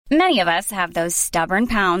Many of us have those stubborn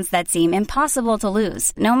pounds that seem impossible to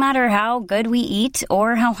lose, no matter how good we eat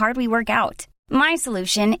or how hard we work out. My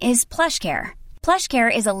solution is PlushCare.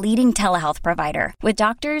 PlushCare is a leading telehealth provider with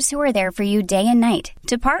doctors who are there for you day and night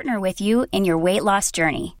to partner with you in your weight loss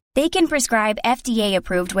journey. They can prescribe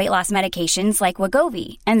FDA-approved weight loss medications like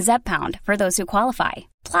Wegovy and Zepbound for those who qualify.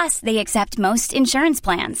 Plus, they accept most insurance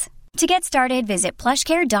plans. To get started, visit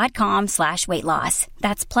plushcare.com/weightloss.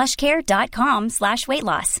 That's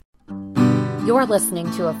plushcare.com/weightloss. You're listening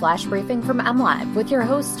to a flash briefing from MLive with your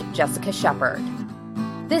host, Jessica Shepard.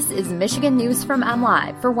 This is Michigan News from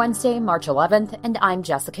MLive for Wednesday, March 11th, and I'm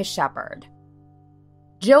Jessica Shepard.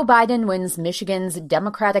 Joe Biden wins Michigan's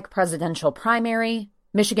Democratic presidential primary.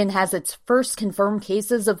 Michigan has its first confirmed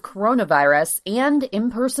cases of coronavirus, and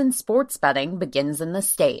in-person sports betting begins in the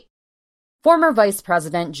state. Former Vice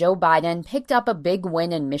President Joe Biden picked up a big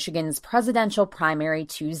win in Michigan's presidential primary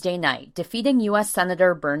Tuesday night, defeating U.S.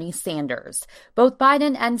 Senator Bernie Sanders. Both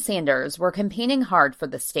Biden and Sanders were campaigning hard for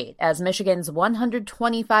the state, as Michigan's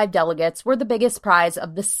 125 delegates were the biggest prize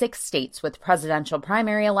of the 6 states with presidential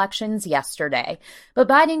primary elections yesterday. But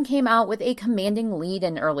Biden came out with a commanding lead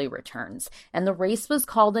in early returns, and the race was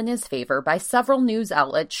called in his favor by several news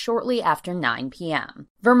outlets shortly after 9 p.m.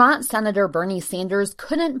 Vermont Senator Bernie Sanders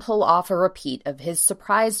couldn't pull off a repeat of his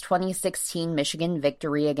surprise 2016 Michigan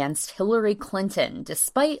victory against Hillary Clinton,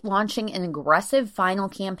 despite launching an aggressive final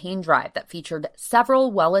campaign drive that featured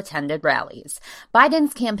several well-attended rallies.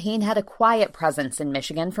 Biden's campaign had a quiet presence in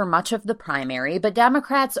Michigan for much of the primary, but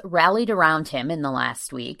Democrats rallied around him in the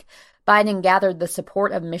last week. Biden gathered the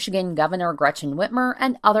support of Michigan Governor Gretchen Whitmer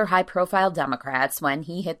and other high-profile Democrats when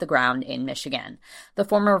he hit the ground in Michigan. The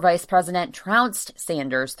former vice president trounced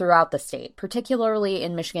Sanders throughout the state, particularly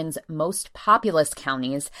in Michigan's most populous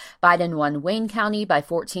counties. Biden won Wayne County by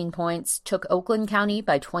 14 points, took Oakland County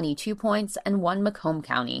by 22 points, and won Macomb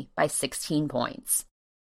County by 16 points.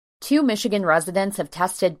 2 Michigan residents have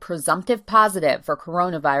tested presumptive positive for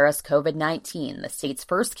coronavirus COVID-19, the state's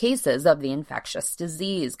first cases of the infectious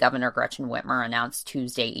disease, Governor Gretchen Whitmer announced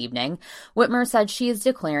Tuesday evening. Whitmer said she is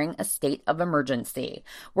declaring a state of emergency.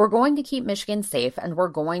 "We're going to keep Michigan safe, and we're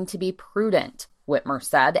going to be prudent," Whitmer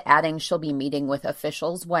said, adding she'll be meeting with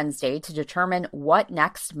officials Wednesday to determine what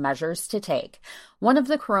next measures to take. One of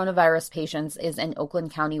the coronavirus patients is an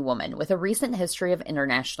Oakland County woman with a recent history of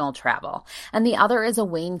international travel, and the other is a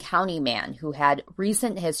Wayne County man who had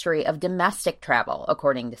recent history of domestic travel,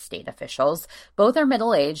 according to state officials. Both are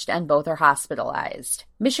middle-aged and both are hospitalized.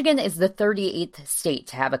 Michigan is the 38th state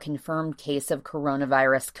to have a confirmed case of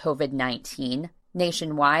coronavirus COVID-19.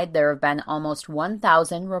 Nationwide, there have been almost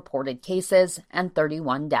 1,000 reported cases and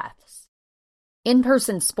 31 deaths.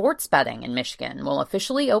 In-person sports betting in Michigan will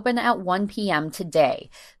officially open at 1 p.m. today.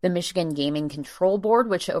 The Michigan Gaming Control Board,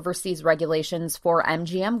 which oversees regulations for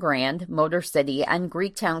MGM Grand, Motor City, and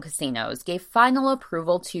Greektown casinos, gave final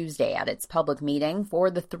approval Tuesday at its public meeting for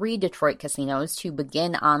the 3 Detroit casinos to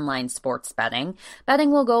begin online sports betting. Betting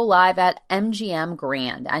will go live at MGM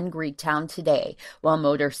Grand and Greektown today, while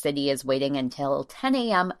Motor City is waiting until 10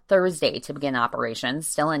 a.m. Thursday to begin operations,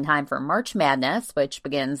 still in time for March Madness, which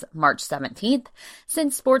begins March 17th.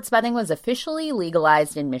 Since sports betting was officially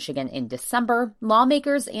legalized in Michigan in December,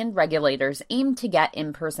 lawmakers and regulators aim to get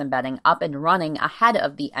in-person betting up and running ahead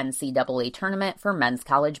of the NCAA tournament for men's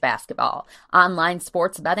college basketball. Online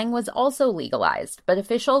sports betting was also legalized, but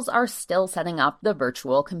officials are still setting up the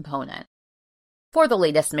virtual component. For the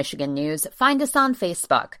latest Michigan news, find us on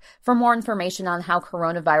Facebook. For more information on how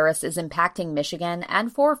coronavirus is impacting Michigan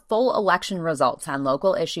and for full election results on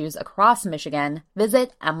local issues across Michigan,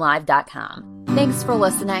 visit mlive.com. Thanks for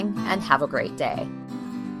listening and have a great day.